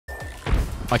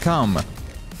I come.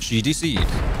 GDC'd.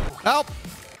 Help!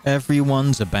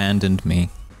 Everyone's abandoned me.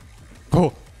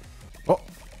 Oh. Oh.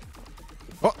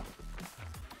 Oh.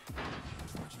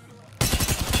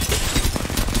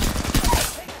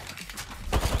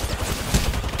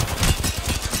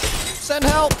 Send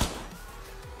help!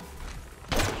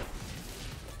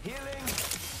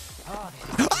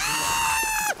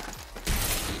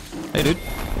 Hey, dude.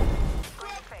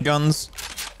 Guns.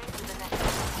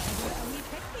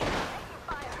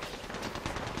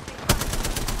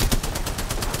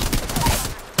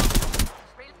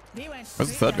 Where's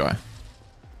the third guy?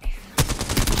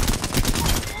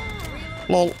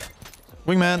 Lol.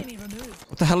 Wingman.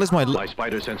 What the hell is my... My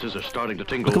spider senses are starting to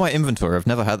tingle. Look at my inventory. I've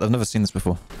never seen this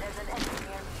before.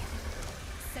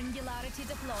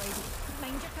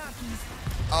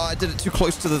 Oh, I did it too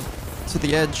close to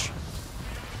the edge.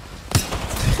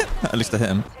 At least I hit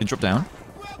him. He dropped down.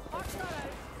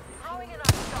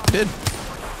 He did.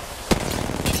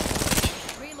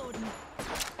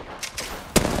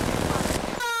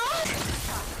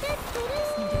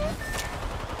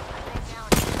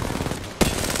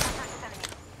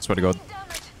 Swear to God.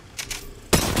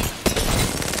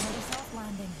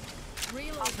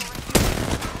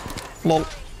 Lol.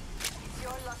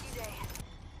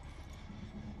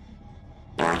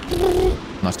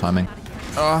 Nice timing.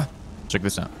 Check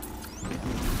this out.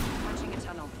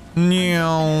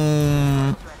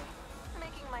 Meow.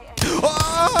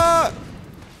 Ah!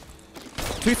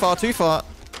 Too far, too far.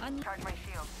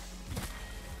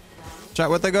 Chat,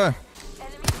 where'd they go?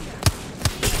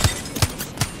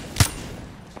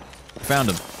 Found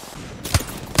him.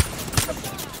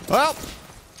 Well.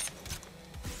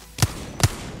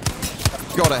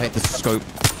 God, I hate this scope.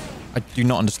 I do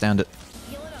not understand it.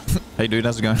 Hey, dude,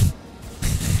 how's it going?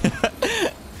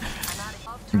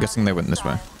 I'm guessing they went this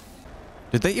way.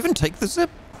 Did they even take the zip?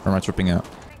 Or am I tripping out?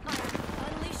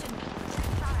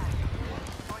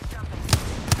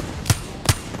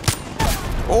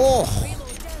 Oh!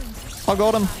 I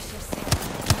got him.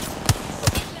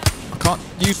 I can't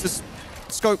use this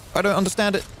scope. I don't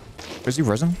understand it. Is he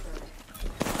resin?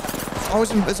 Oh,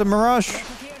 it's a mirage.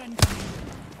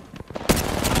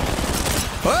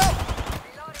 Oh!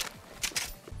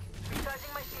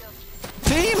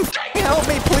 Team, help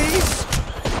me, please.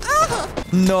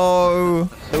 No,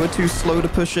 they were too slow to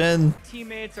push in.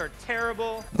 Teammates are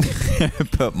terrible.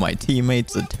 But my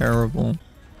teammates are terrible.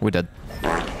 We're dead.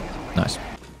 Nice.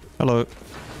 Hello.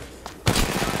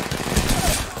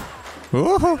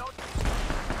 Whoa!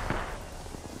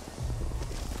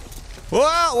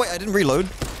 Whoa! Wait, I didn't reload.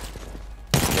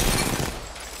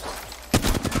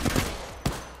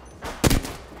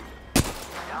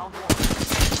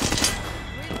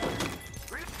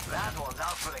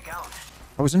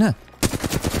 I was in here.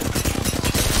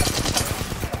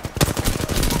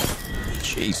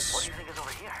 Jeez.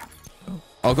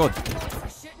 Oh God.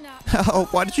 Oh,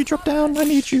 why did you drop down? I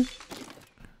need you.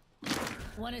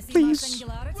 Please.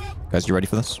 Guys, you ready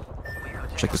for this?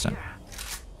 Check this out.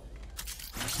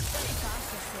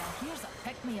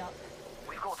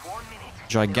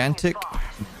 Gigantic,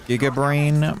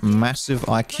 gigabrain, massive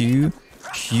IQ,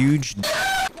 huge...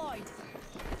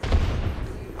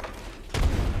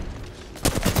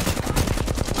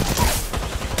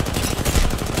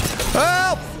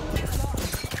 Help!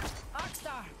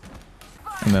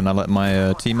 And then I let my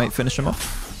teammate finish him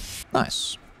off.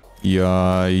 Nice.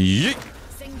 Yeah. Yeet.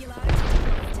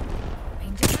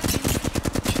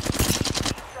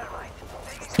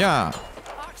 Yeah.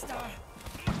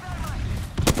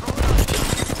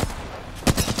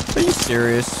 Are you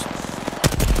serious?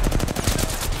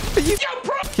 Are you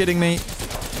kidding me?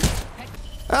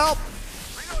 Help!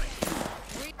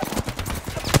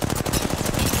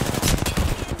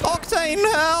 Octane,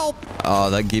 help! Oh,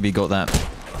 that Gibby got that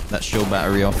shield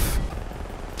battery off.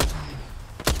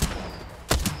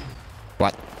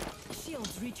 What?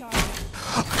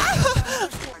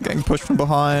 Getting pushed from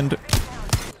behind.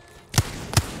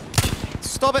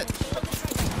 Stop it!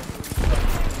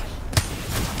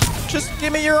 Just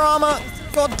give me your armor!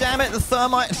 God damn it, the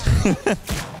thermite!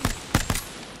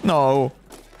 No.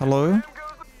 Hello?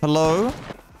 Hello?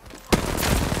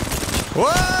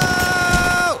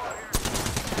 Whoa!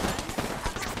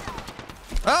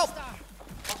 Help!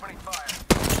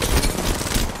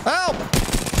 Help!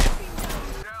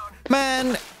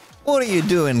 Man, what are you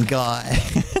doing, guy?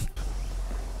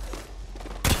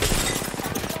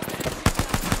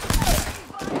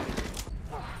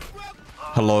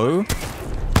 Hello?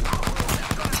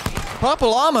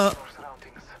 Purple armor?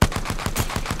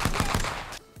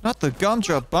 Not the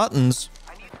gumdrop buttons.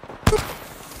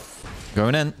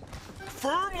 Going in.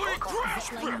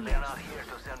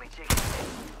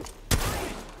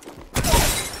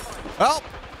 Help!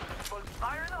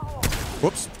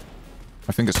 Whoops.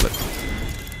 My finger slipped.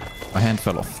 My hand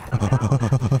fell off.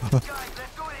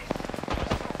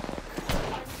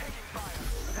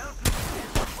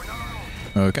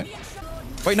 Okay.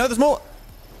 Wait, no, there's more.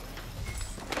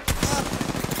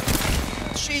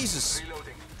 Jesus.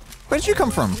 Where did you come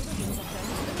from?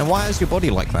 And why is your body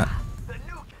like that?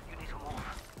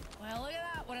 Well, look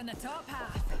at that. We're in the top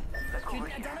half. Couldn't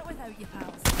have done it without you,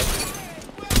 pals.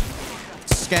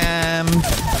 Scammed.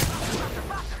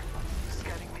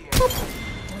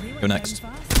 Go next.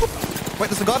 Wait,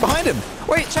 there's a guy behind him.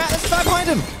 Wait, chat, there's a guy behind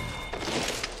him.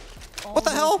 What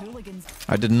the hell?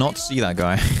 I did not see that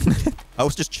guy. I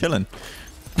was just chilling.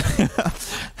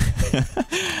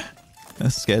 That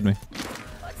scared me.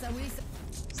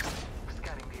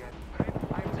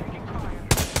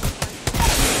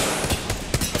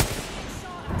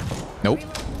 Nope.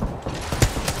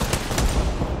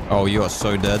 Oh, you are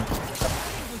so dead.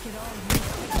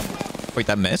 Wait,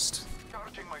 that missed?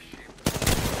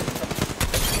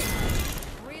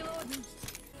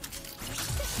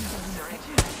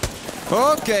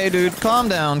 Okay, dude, calm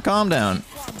down, calm down.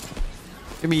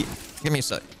 Give me a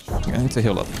sec. I need to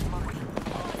heal up.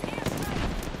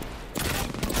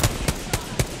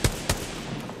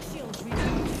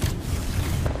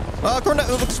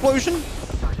 Grenade explosion.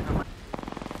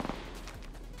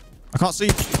 I can't see.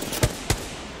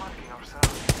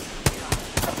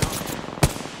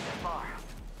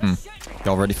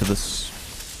 Y'all ready for this?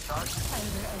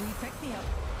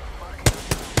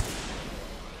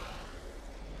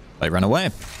 They ran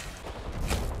away.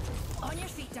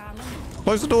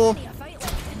 Close the door.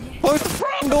 Close the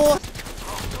front door.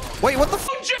 Wait, what the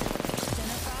fuck?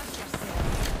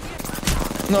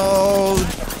 No.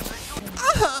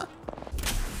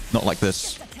 Not like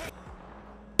this.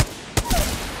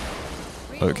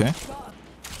 Okay.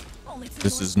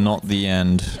 This is not the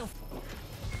end.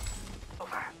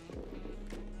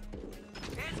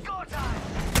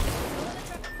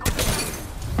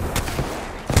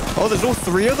 Oh, there's all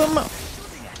three of them? I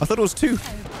thought it was two. I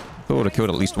thought I would have killed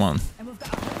at least one.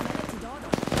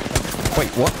 Wait,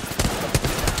 what?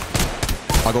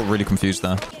 I got really confused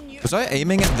there. Was I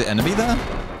aiming at the enemy there?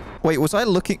 Wait, was I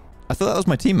looking? I thought that was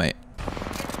my teammate.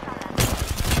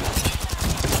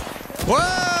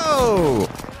 Whoa!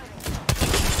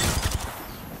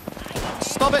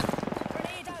 Stop it!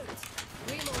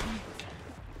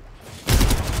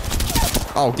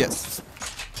 Oh, get...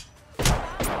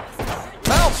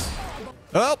 Help!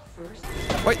 Help!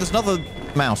 Wait, there's another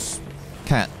mouse.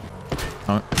 Cat.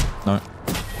 No. No.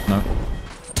 No.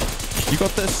 You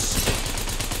got this.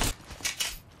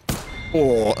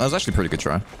 Oh, that was actually a pretty good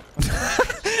try.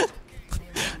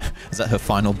 Is that her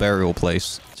final burial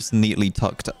place? Just neatly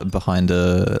tucked behind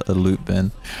a loot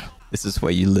bin. This is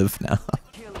where you live now.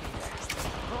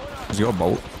 Is your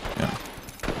bolt? Yeah.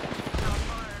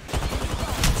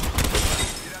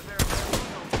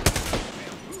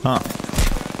 Huh.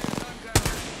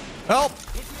 Help!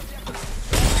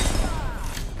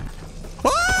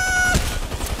 Ah!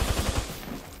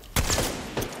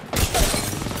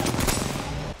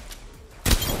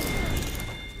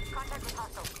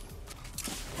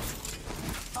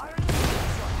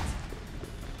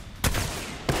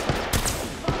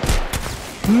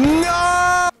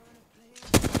 No!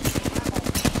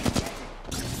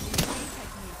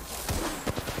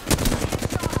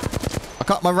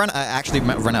 I actually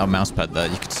ran out of mouse pad there.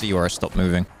 You could see where I stopped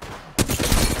moving.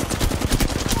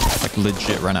 Like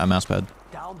legit ran out of mouse pad.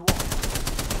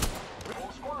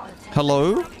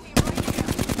 Hello?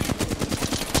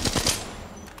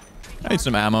 I need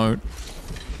some ammo.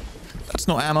 That's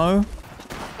not ammo.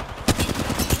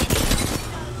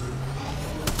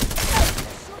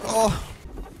 Oh.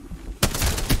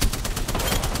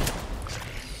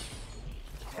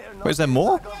 Wait, is there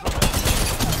more?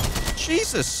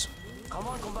 Jesus.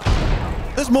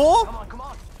 There's more?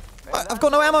 I've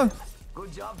got no ammo.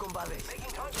 Good job, compadre.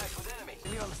 Making contact with enemy.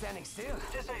 You're standing still.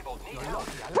 Disabled. Need help.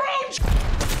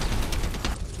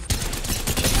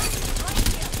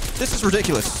 This is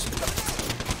ridiculous.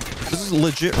 This is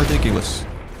legit ridiculous.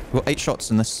 We've got 8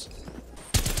 shots in this.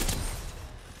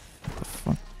 What the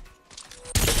fuck?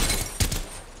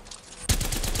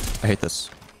 I hate this.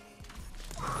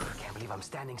 Can't believe I'm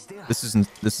standing still. This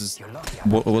is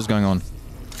what was going on.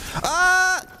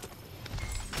 Ah!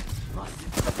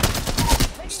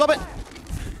 Stop it!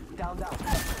 Down, down.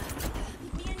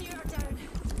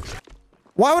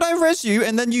 Why would I res you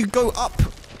and then you go up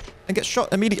and get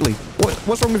shot immediately?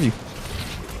 What's wrong with you?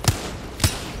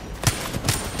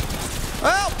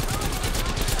 Help!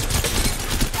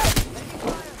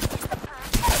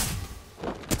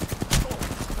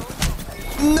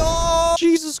 No!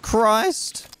 Jesus Christ.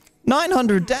 Christ.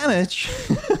 900 damage.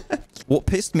 What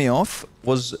pissed me off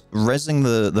was rezzing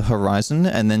the horizon,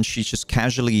 and then she just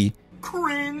casually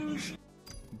cringe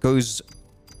goes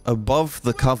above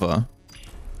the cover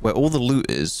where all the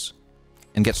loot is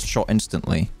and gets shot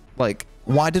instantly. Like,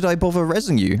 why did I bother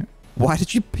rezzing you? Why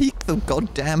did you peek the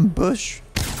goddamn bush?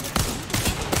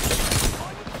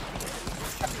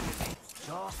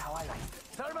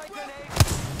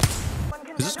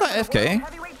 Is this guy FK?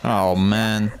 Oh,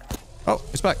 man. Oh,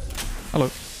 he's back. Hello.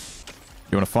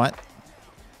 You want to fight?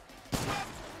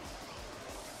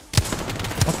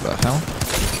 What the hell?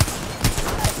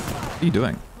 What are you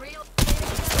doing?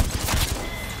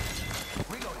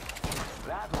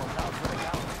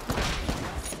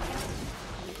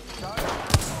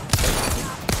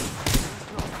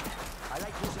 I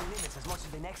like pushing limits as much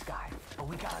as the next guy, but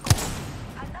we gotta go.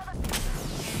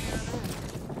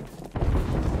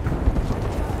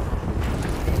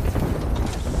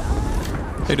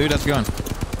 Hey, dude, how's it going?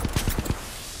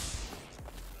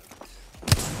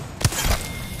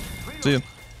 See you.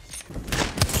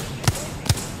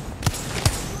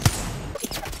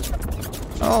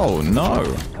 Oh,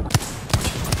 no.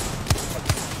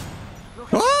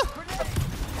 Ah!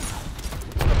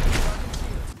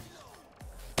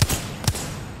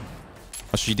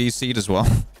 Oh, she DC'd as well.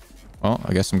 Well,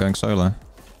 I guess I'm going solo.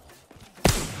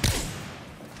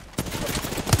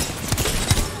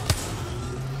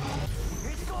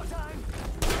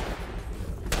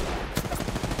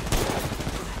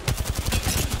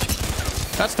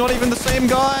 That's not even the same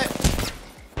guy.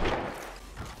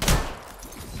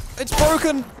 It's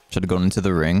broken. Should have gone into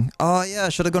the ring. Oh, yeah.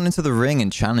 Should have gone into the ring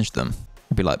and challenged them.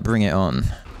 I'd be like, bring it on.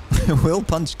 Will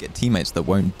Punch get teammates that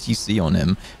won't DC on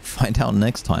him? Find out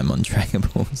next time on Dragon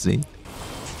Ball Z.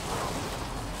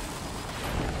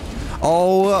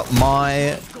 Oh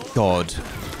my god.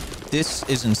 This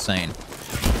is insane.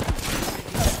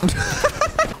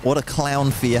 What a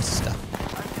clown fiesta.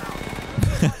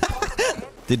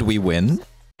 Did we win?